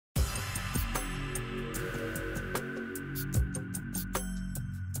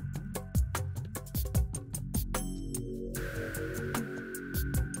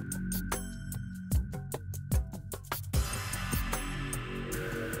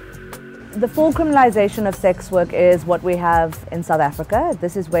The full criminalisation of sex work is what we have in South Africa.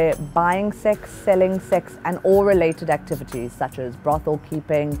 This is where buying sex, selling sex and all related activities such as brothel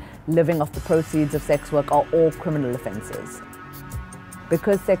keeping, living off the proceeds of sex work are all criminal offences.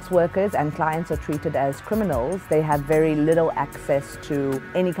 Because sex workers and clients are treated as criminals, they have very little access to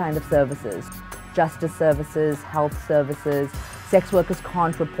any kind of services. Justice services, health services, sex workers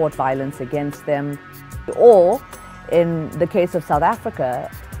can't report violence against them. Or, in the case of South Africa,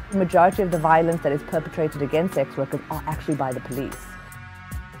 the majority of the violence that is perpetrated against sex workers are actually by the police.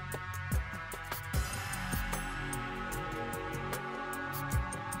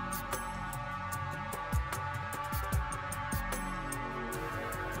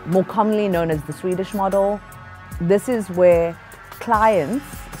 More commonly known as the Swedish model, this is where clients,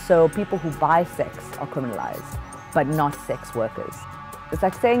 so people who buy sex, are criminalized, but not sex workers. It's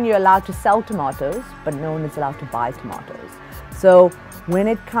like saying you're allowed to sell tomatoes, but no one is allowed to buy tomatoes. So when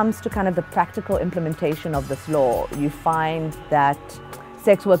it comes to kind of the practical implementation of this law, you find that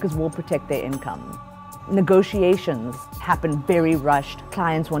sex workers will protect their income. Negotiations happen very rushed.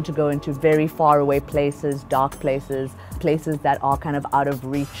 Clients want to go into very far away places, dark places, places that are kind of out of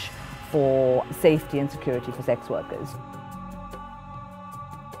reach for safety and security for sex workers.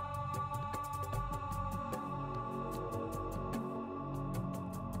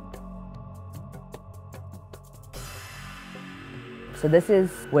 So this is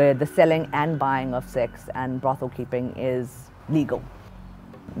where the selling and buying of sex and brothel keeping is legal.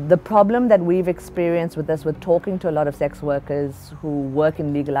 The problem that we've experienced with this, with talking to a lot of sex workers who work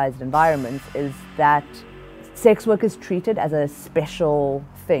in legalized environments, is that sex work is treated as a special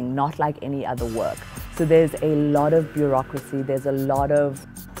thing, not like any other work. So there's a lot of bureaucracy, there's a lot of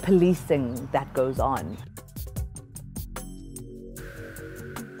policing that goes on.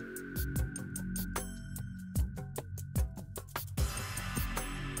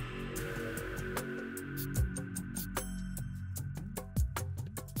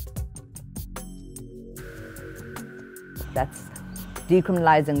 That's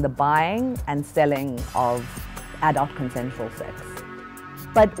decriminalizing the buying and selling of adult consensual sex.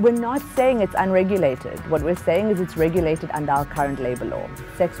 But we're not saying it's unregulated. What we're saying is it's regulated under our current labour law.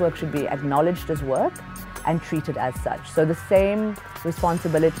 Sex work should be acknowledged as work and treated as such. So the same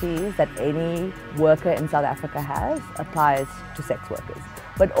responsibilities that any worker in South Africa has applies to sex workers,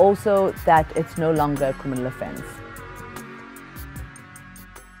 but also that it's no longer a criminal offence.